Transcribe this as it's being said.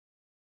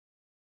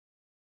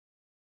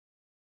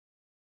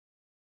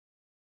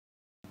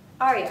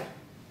ARIA,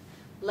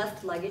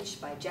 Left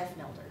Luggage by Geoff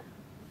Nelder.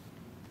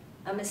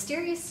 A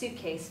mysterious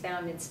suitcase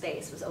found in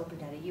space was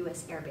opened at a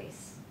U.S.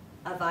 airbase.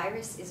 A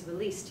virus is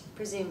released,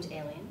 presumed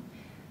alien,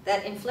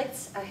 that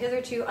inflicts a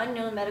hitherto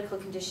unknown medical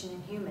condition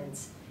in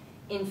humans.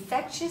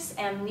 Infectious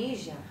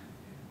amnesia.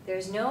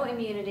 There's no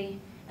immunity,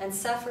 and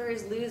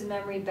sufferers lose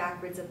memory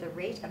backwards at the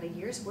rate of a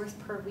year's worth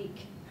per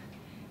week.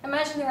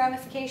 Imagine the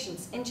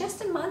ramifications. In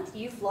just a month,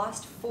 you've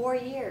lost 4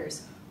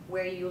 years.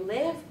 Where you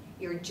live,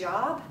 your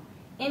job,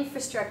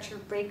 infrastructure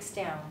breaks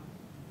down.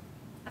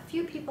 A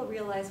few people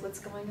realize what's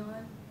going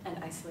on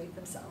and isolate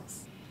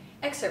themselves.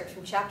 Excerpt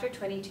from Chapter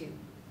 22.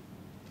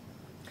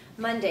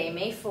 Monday,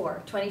 May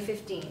 4,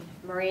 2015,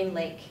 Moraine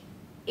Lake.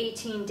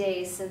 18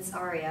 days since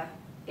ARIA,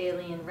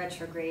 Alien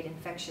Retrograde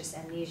Infectious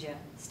Amnesia,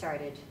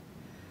 started.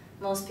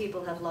 Most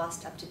people have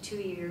lost up to 2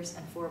 years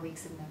and 4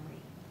 weeks of memory.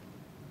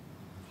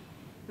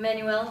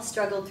 Manuel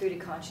struggled through to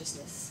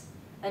consciousness.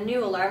 A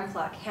new alarm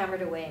clock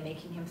hammered away,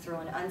 making him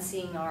throw an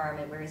unseeing arm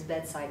at where his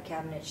bedside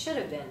cabinet should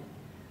have been.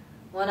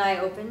 One eye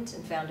opened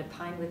and found a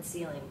pinewood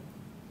ceiling.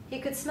 He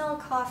could smell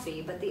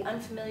coffee, but the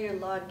unfamiliar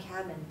log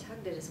cabin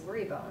tugged at his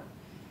worry bone.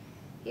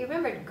 He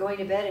remembered going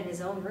to bed in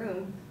his own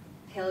room.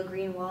 Pale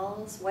green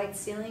walls, white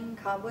ceiling,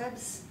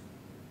 cobwebs.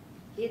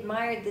 He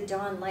admired the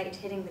dawn light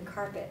hitting the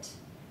carpet.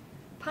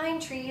 Pine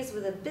trees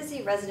with a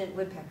busy resident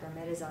woodpecker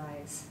met his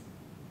eyes.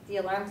 The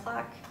alarm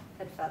clock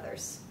had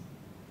feathers.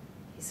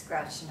 He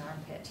scratched an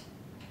armpit.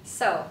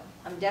 So,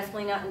 I'm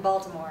definitely not in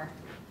Baltimore.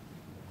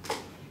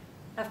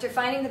 After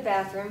finding the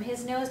bathroom,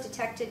 his nose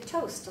detected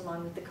toast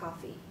along with the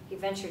coffee. He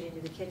ventured into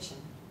the kitchen.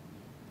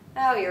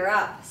 "Oh, you're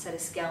up," said a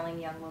scowling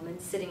young woman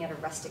sitting at a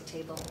rustic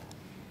table.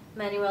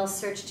 Manuel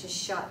searched his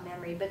shot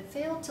memory, but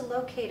failed to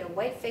locate a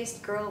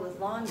white-faced girl with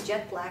long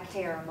jet-black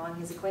hair among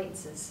his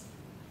acquaintances.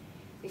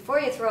 "Before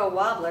you throw a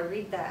wobbler,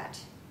 read that."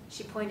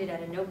 She pointed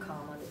at a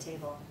note-column on the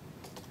table.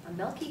 A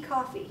milky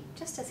coffee,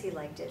 just as he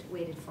liked it,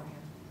 waited for him.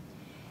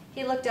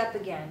 He looked up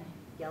again.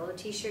 Yellow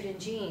t-shirt and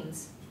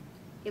jeans.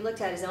 He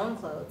looked at his own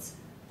clothes.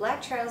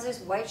 Black trousers,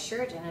 white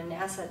shirt, and a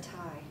NASA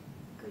tie.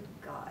 Good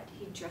God,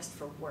 he dressed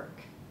for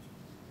work.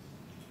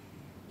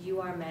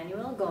 "You are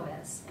Manuel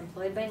Gomez,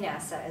 employed by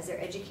NASA as their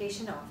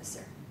education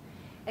officer.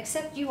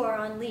 Except you are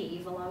on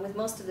leave, along with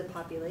most of the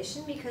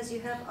population, because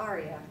you have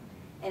ARIA,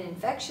 an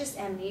infectious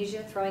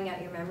amnesia throwing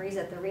out your memories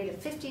at the rate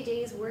of 50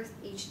 days worth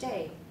each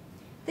day.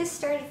 This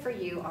started for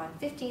you on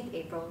 15th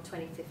April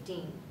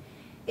 2015.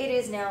 It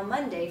is now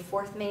Monday,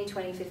 4th May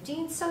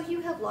 2015, so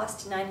you have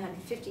lost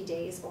 950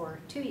 days, or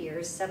 2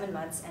 years, 7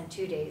 months, and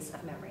 2 days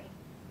of memory.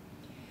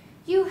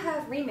 You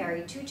have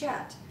remarried to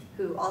Jat,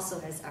 who also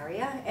has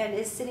ARIA and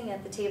is sitting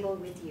at the table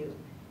with you.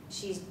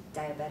 She's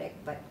diabetic,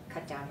 but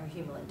cut down her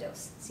Humulin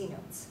dose. See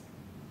notes."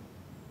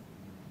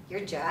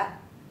 "You're Jat,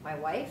 my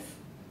wife?"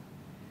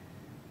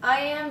 "I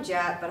am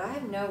Jat, but I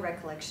have no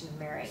recollection of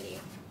marrying you.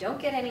 Don't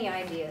get any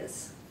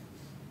ideas."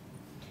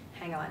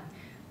 "Hang on.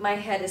 My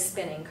head is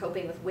spinning,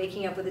 coping with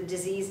waking up with a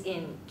disease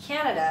in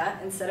Canada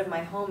instead of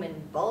my home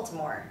in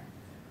Baltimore.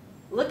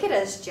 Look at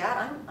us,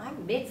 Jat.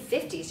 I'm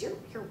mid-50s.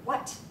 You're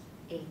what,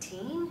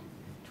 18?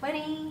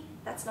 20?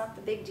 That's not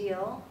the big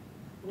deal."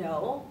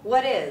 "No.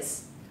 What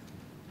is?"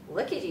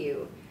 "Look at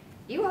you.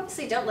 You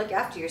obviously don't look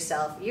after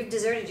yourself. You've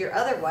deserted your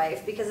other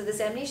wife because of this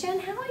amnesia,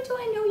 and how do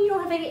I know you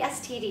don't have any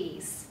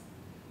STDs?"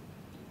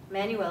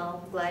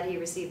 Manuel, glad he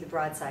received the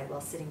broadside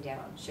while sitting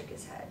down, shook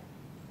his head.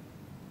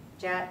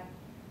 "Jat,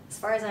 as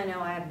far as I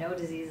know, I have no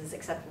diseases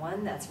except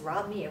one that's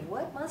robbed me of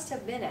what must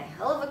have been a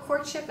hell of a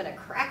courtship and a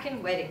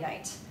crackin' wedding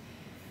night.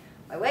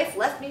 My wife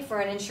left me for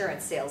an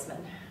insurance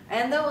salesman,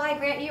 and though I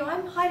grant you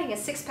I'm hiding a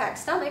six-pack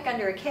stomach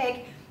under a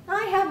keg,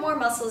 I have more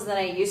muscles than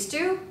I used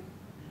to."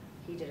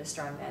 He did a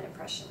strongman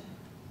impression.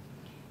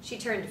 She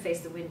turned to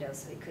face the window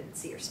so he couldn't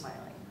see her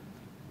smiling.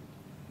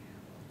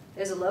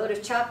 "There's a load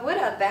of chopped wood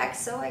out back,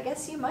 so I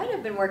guess you might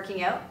have been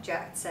working out,"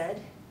 Jack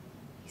said.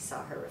 He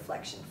saw her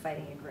reflection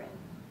fighting a grin.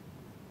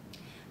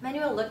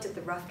 Manuel looked at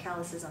the rough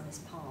calluses on his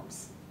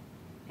palms.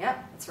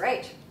 "Yep, that's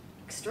right.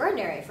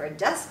 Extraordinary for a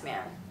desk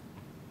man."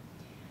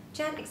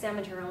 Jan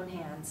examined her own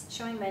hands,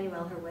 showing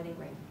Manuel her wedding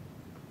ring.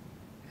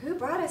 "Who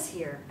brought us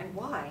here, and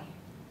why?"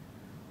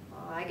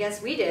 "Well, I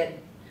guess we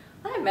did.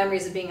 I have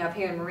memories of being up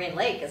here in Moraine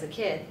Lake as a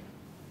kid."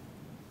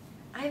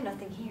 "I have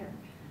nothing here.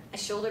 A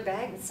shoulder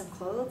bag with some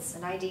clothes,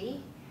 an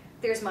ID.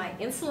 There's my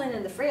insulin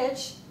in the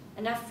fridge.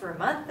 Enough for a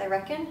month, I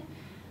reckon.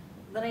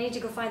 Then I need to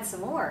go find some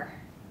more."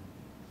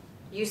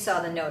 "You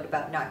saw the note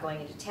about not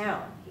going into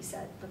town," he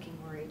said,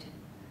 looking worried.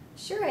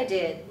 "Sure I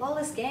did.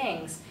 Lawless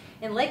gangs.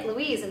 In Lake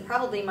Louise and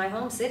probably my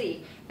home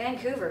city,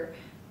 Vancouver.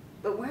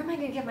 But where am I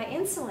going to get my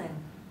insulin?"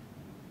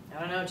 "I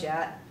don't know,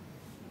 Jat.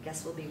 I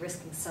guess we'll be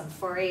risking some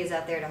forays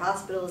out there to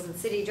hospitals and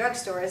city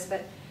drugstores,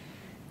 but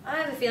I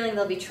have a feeling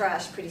they'll be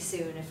trashed pretty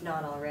soon, if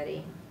not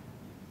already.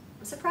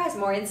 I'm surprised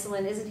more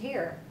insulin isn't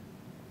here."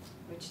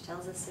 Which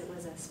tells us it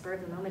was a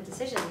spur-of-the-moment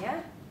decision,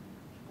 yeah?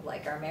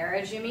 "Like our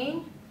marriage, you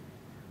mean?"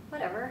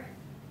 "Whatever.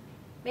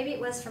 Maybe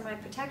it was for my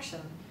protection,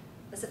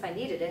 as if I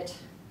needed it."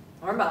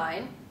 "Or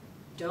mine.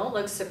 Don't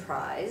look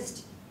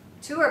surprised."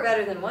 Two are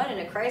better than one in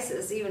a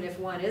crisis, even if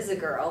one is a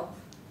girl.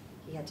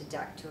 He had to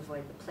duck to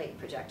avoid the plate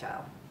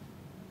projectile.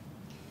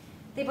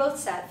 They both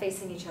sat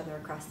facing each other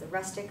across the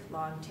rustic,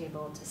 long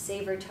table to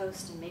savor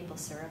toast and maple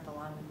syrup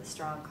along with the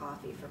strong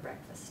coffee for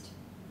breakfast.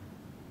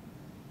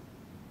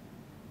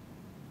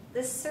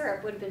 This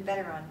syrup would have been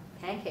better on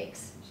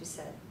pancakes, she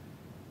said.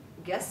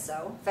 Guess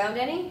so. Found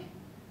any?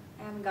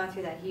 I haven't gone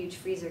through that huge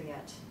freezer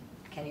yet.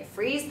 Can you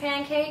freeze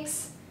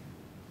pancakes?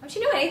 Don't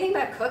you know anything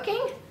about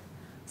cooking?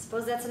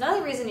 Suppose that's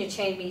another reason you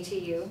chained me to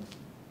you.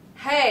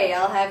 Hey,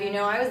 I'll have you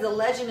know, I was the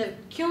legend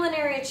of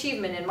culinary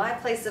achievement in my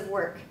place of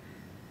work.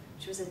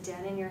 Which was a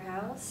den in your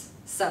house?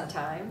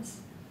 Sometimes.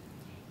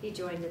 He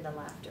joined in the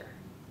laughter.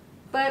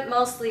 But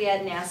mostly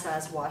at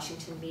NASA's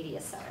Washington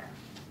Media Center.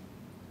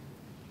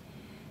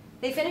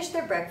 They finished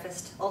their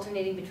breakfast,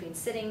 alternating between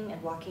sitting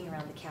and walking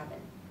around the cabin.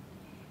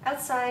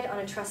 Outside on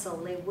a trestle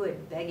lay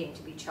wood begging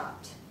to be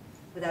chopped.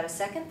 Without a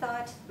second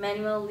thought,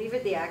 Manuel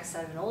levered the axe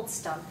out of an old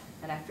stump,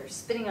 and after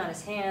spitting on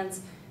his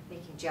hands,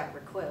 making Jack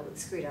recoil with a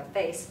screwed-up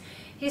face,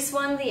 he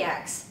swung the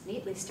axe,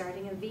 neatly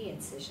starting a V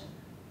incision.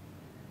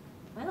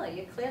 Well,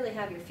 you clearly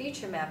have your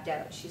future mapped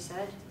out, she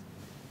said.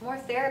 More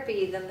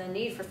therapy than the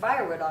need for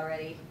firewood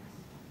already.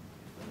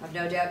 I've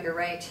no doubt you're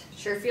right.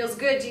 Sure feels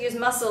good to use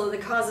muscle in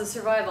the cause of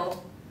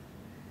survival.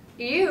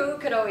 You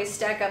could always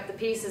stack up the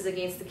pieces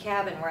against the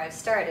cabin where I've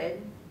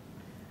started.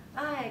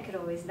 I could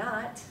always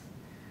not.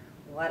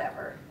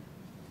 Whatever.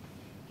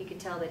 He could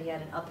tell that he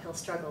had an uphill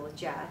struggle with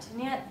Jat,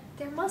 and yet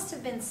there must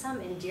have been some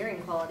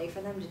endearing quality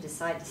for them to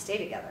decide to stay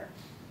together.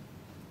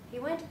 He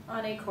went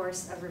on a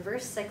course of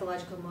reverse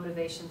psychological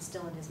motivation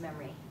still in his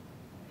memory.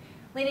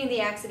 Leaning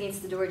the axe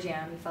against the door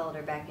jamb, he followed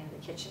her back into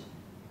the kitchen.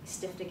 He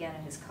sniffed again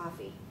at his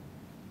coffee.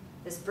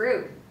 This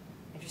brew,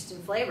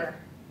 interesting flavor.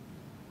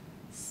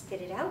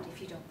 Spit it out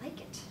if you don't like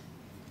it.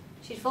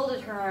 She'd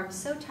folded her arms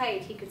so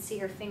tight he could see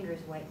her fingers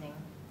whitening.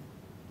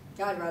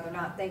 I'd rather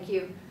not, thank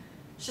you.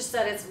 It's just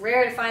that it's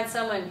rare to find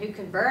someone who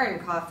can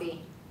burn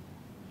coffee.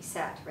 He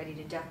sat, ready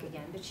to duck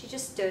again, but she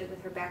just stood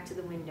with her back to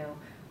the window,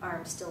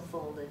 arms still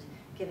folded,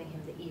 giving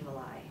him the evil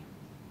eye.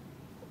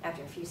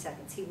 After a few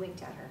seconds, he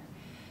winked at her.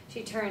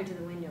 She turned to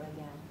the window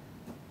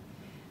again.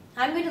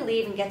 I'm going to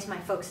leave and get to my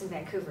folks in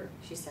Vancouver,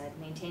 she said,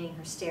 maintaining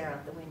her stare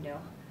out the window,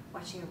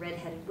 watching a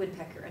red-headed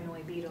woodpecker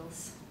annoy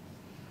beetles.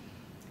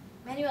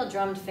 Manuel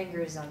drummed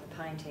fingers on the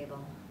pine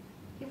table.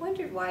 He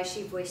wondered why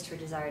she voiced her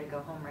desire to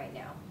go home right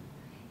now.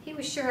 He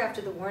was sure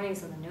after the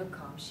warnings on the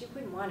no-com, she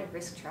wouldn't want to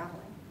risk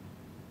traveling.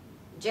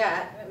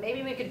 Jat,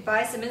 maybe we could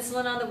buy some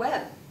insulin on the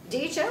web.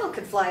 DHL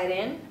could fly it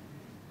in.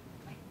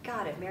 My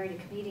God, I've married a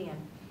comedian.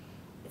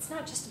 It's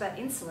not just about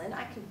insulin.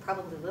 I can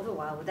probably live a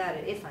while without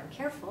it if I'm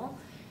careful.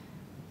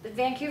 But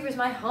Vancouver's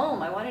my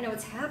home. I want to know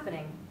what's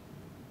happening.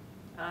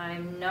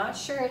 I'm not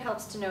sure it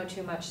helps to know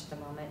too much at the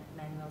moment,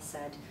 Manuel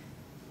said,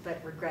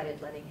 but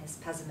regretted letting his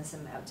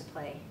pessimism out to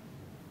play.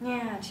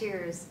 Yeah,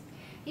 cheers.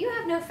 You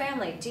have no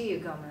family, do you,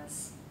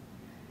 Gomez?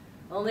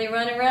 Only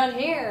running around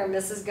here,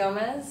 Mrs.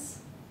 Gomez.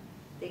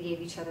 They gave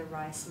each other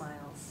wry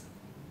smiles.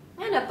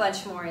 And a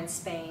bunch more in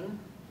Spain.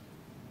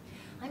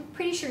 I'm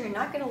pretty sure you're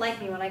not going to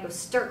like me when I go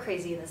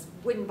stir-crazy in this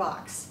wooden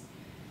box.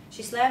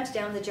 She slammed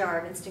down the jar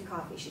of instant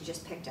coffee she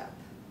just picked up.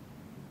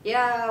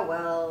 Yeah,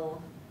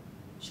 well,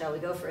 shall we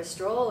go for a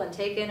stroll and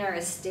take in our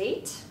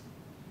estate?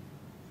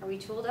 Are we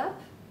tooled up?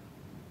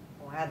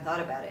 Oh, I hadn't thought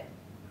about it.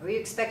 Are you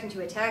expecting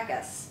to attack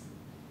us?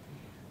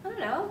 I don't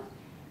know.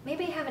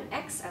 Maybe I have an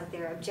ex out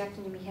there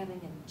objecting to me having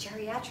a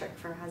geriatric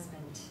for a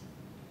husband.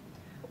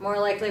 More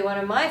likely one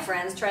of my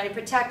friends trying to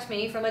protect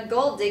me from a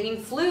gold-digging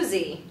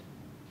floozy.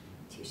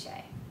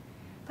 Touché.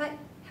 But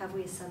have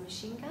we a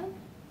submachine gun?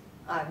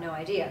 I have no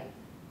idea.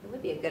 It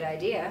would be a good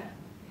idea.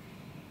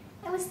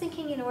 I was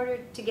thinking in order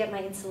to get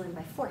my insulin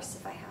by force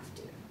if I have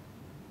to.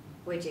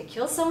 Would you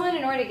kill someone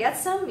in order to get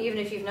some, even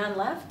if you've none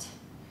left?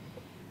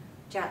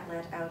 Jat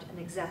let out an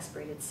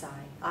exasperated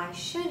sigh. I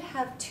should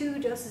have 2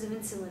 doses of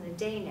insulin a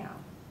day now.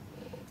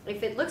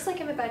 If it looks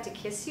like I'm about to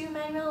kiss you,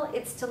 Manuel,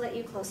 it's to let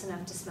you close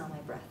enough to smell my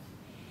breath.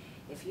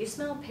 If you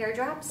smell pear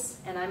drops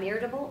and I'm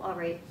irritable, all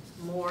right,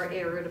 more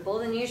irritable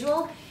than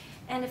usual,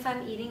 and if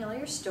I'm eating all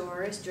your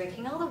stores,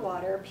 drinking all the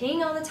water,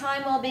 peeing all the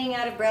time while being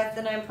out of breath,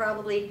 then I'm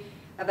probably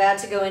about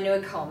to go into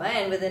a coma,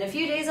 and within a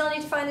few days I'll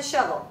need to find the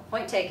shovel.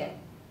 Point taken.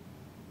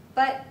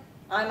 But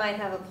I might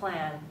have a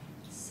plan.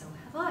 So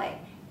have I.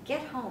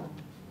 Get home.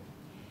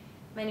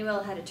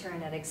 Manuel had a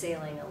turn at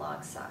exhaling a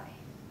long sigh.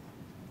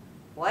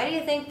 Why do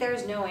you think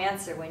there's no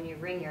answer when you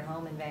ring your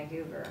home in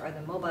Vancouver, or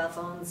the mobile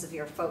phones of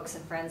your folks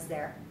and friends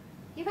there?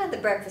 You've had the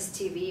breakfast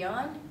TV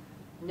on.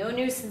 No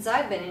news since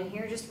I've been in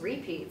here, just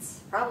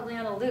repeats, probably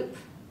on a loop.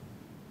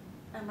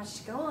 Not much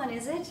to go on,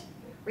 is it?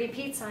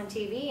 Repeats on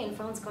TV and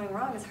phones going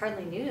wrong is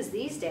hardly news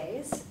these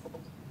days.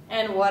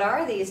 And what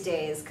are these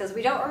days? Because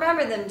we don't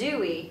remember them, do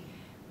we?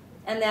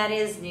 And that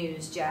is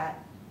news, Jat.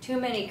 Too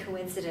many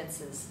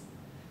coincidences.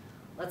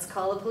 Let's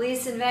call the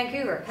police in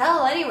Vancouver.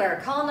 Hell,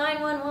 anywhere. Call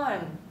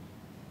 911.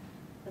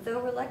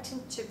 Though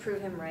reluctant to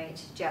prove him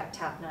right, Jat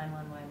tapped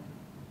 911.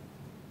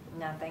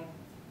 Nothing.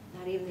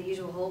 Not even the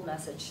usual hold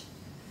message.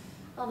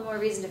 All the more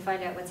reason to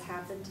find out what's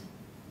happened.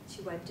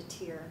 She wiped a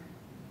tear.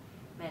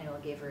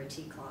 Manuel gave her a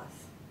tea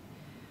cloth.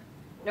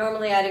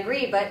 Normally I'd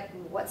agree, but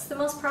what's the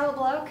most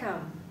probable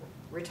outcome?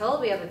 We're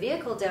told we have a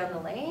vehicle down the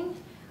lane.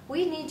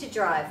 We need to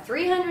drive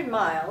 300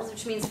 miles,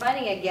 which means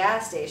finding a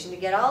gas station to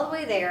get all the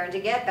way there and to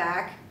get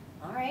back.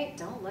 All right,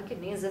 don't look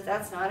at me as if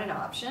that's not an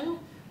option.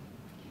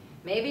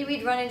 Maybe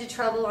we'd run into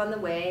trouble on the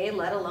way,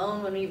 let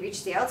alone when we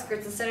reach the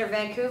outskirts and center of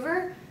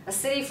Vancouver, a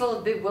city full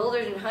of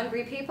bewildered and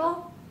hungry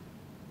people.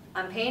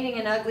 I'm painting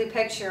an ugly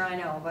picture, I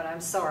know, but I'm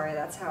sorry,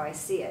 that's how I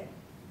see it.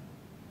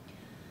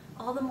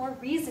 All the more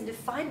reason to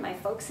find my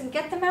folks and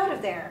get them out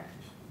of there.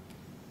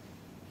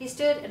 He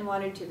stood and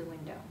wandered to the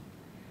window.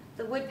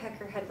 The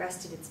woodpecker had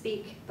rested its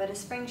beak, but a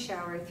spring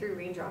shower threw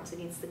raindrops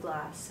against the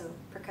glass, so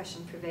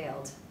percussion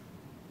prevailed.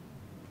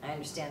 I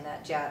understand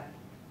that, Jat.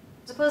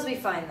 Suppose we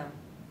find them.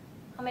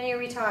 How many are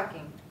we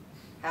talking?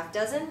 Half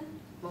dozen?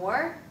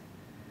 More?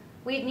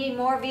 We'd need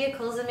more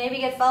vehicles and maybe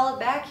get followed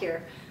back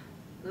here.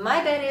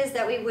 My bet is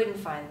that we wouldn't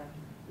find them.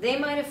 They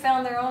might have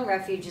found their own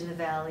refuge in the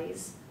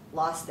valleys,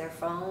 lost their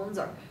phones,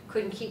 or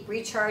couldn't keep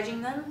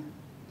recharging them.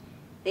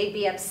 They'd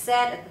be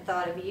upset at the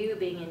thought of you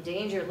being in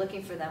danger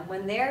looking for them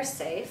when they're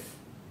safe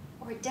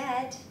or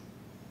dead.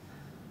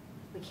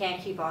 We can't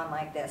keep on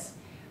like this.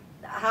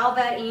 How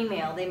about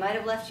email? They might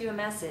have left you a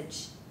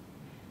message.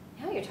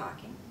 Now you're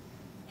talking.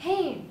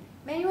 Hey,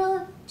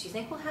 Manuel, do you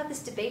think we'll have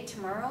this debate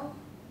tomorrow?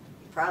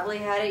 You probably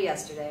had it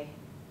yesterday.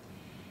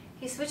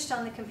 He switched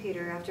on the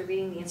computer after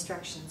reading the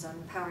instructions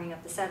on powering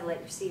up the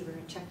satellite receiver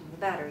and checking the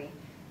battery,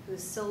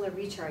 whose solar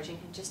recharging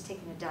had just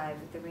taken a dive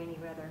with the rainy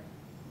weather.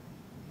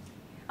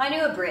 I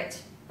knew a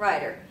Brit,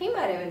 Ryder. He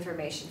might have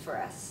information for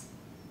us.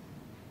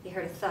 He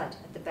heard a thud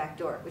at the back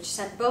door, which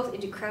sent both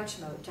into crouch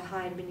mode to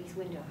hide beneath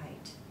window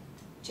height.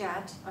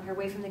 Jat, on her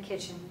way from the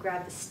kitchen,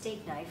 grabbed the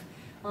steak knife,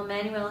 while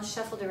Manuel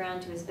shuffled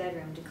around to his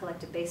bedroom to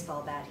collect a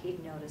baseball bat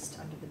he'd noticed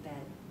under the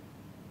bed.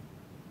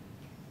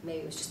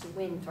 Maybe it was just the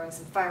wind throwing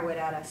some firewood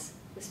at us,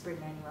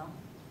 whispered Manuel.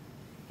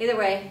 Either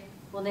way,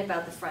 we'll nip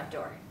out the front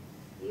door.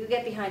 You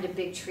get behind a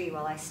big tree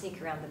while I sneak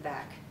around the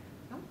back.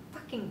 No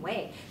fucking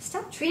way.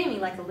 Stop treating me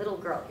like a little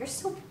girl. You're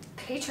so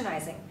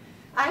patronizing.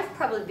 I've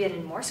probably been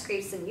in more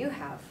scrapes than you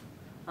have.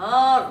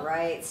 All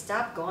right,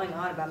 stop going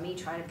on about me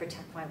trying to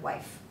protect my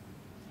wife.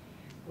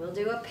 We'll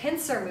do a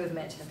pincer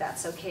movement, if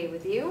that's okay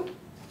with you.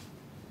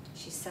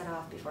 She set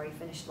off before he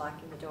finished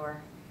locking the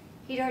door.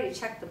 He'd already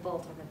checked the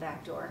bolt on the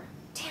back door.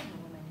 Damn the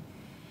woman.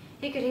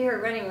 He could hear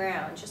her running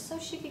around, just so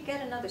she could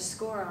get another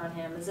score on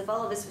him, as if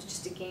all of this was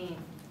just a game.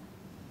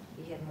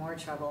 He had more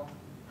trouble.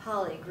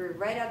 Holly grew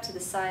right up to the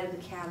side of the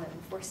cabin,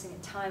 forcing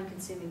a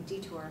time-consuming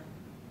detour.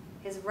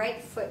 His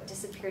right foot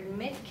disappeared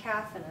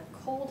mid-calf in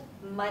a cold,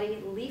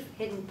 muddy,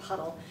 leaf-hidden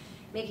puddle,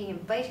 making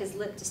him bite his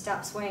lip to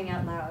stop swearing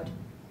out loud.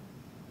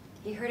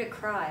 He heard a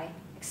cry,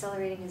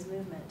 accelerating his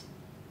movement.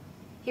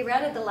 He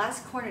rounded the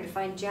last corner to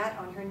find Jat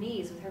on her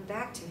knees with her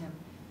back to him.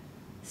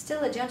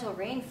 Still a gentle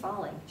rain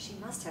falling. She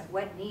must have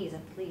wet knees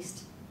at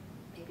least.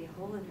 Maybe a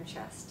hole in her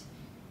chest.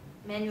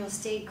 Manuel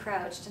stayed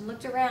crouched and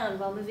looked around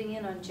while moving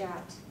in on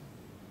Jat.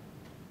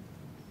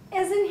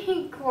 Isn't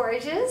he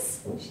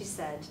gorgeous? She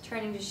said,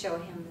 turning to show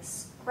him the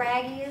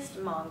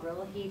scraggiest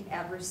mongrel he'd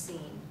ever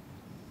seen.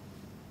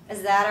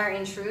 Is that our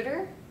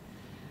intruder?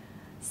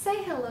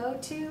 Say hello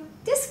to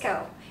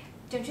Disco.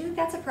 Don't you think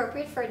that's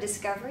appropriate for a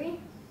discovery?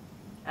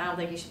 I don't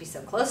think you should be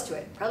so close to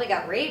it. Probably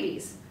got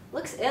rabies.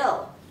 Looks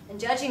ill. And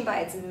judging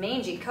by its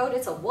mangy coat,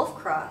 it's a wolf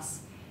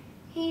cross.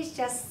 He's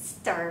just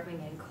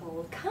starving and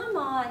cold. Come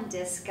on,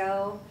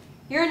 Disco.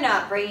 You're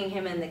not bringing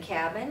him in the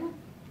cabin.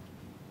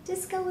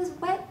 Disco is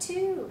wet,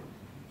 too.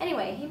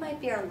 Anyway, he might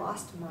be our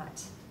lost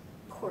mutt.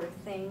 Poor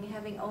thing,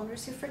 having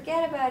owners who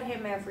forget about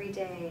him every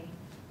day.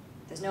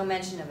 There's no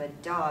mention of a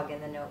dog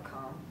in the note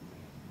column.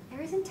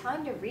 There isn't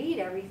time to read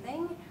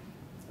everything.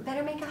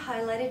 Better make a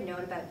highlighted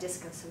note about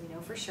Disco so we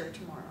know for sure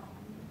tomorrow.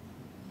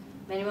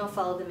 Manuel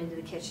followed them into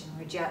the kitchen,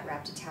 where Jat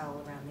wrapped a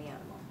towel around the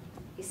animal.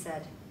 He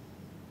said,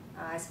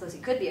 I suppose he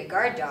could be a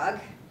guard dog.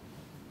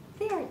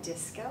 There,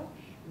 Disco.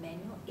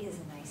 Manuel is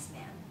a nice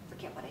man.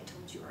 Forget what I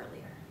told you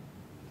earlier.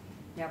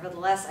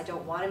 Nevertheless, I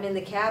don't want him in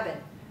the cabin.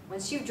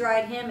 Once you've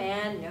dried him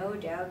and, no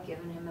doubt,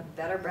 given him a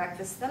better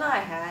breakfast than I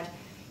had,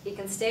 he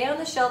can stay on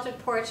the sheltered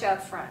porch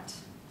out front.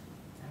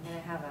 I'm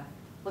going to have a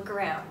look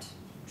around,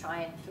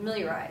 try and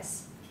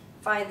familiarize,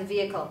 find the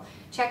vehicle,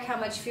 check how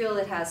much fuel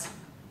it has.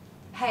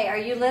 Hey, are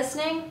you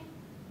listening?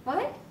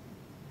 What?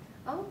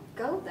 Oh,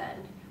 go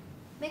then.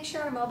 Make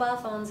sure our mobile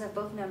phones have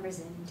both numbers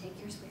in and take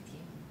yours with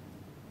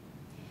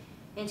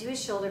you. Into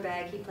his shoulder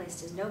bag, he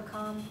placed his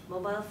note-com,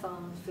 mobile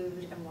phone,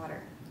 food, and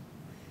water.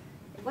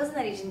 It wasn't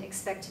that he didn't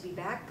expect to be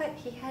back, but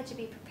he had to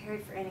be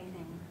prepared for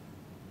anything.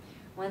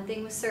 One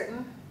thing was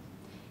certain.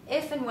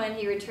 If and when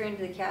he returned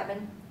to the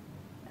cabin,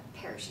 a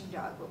perishing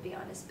dog will be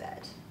on his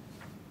bed.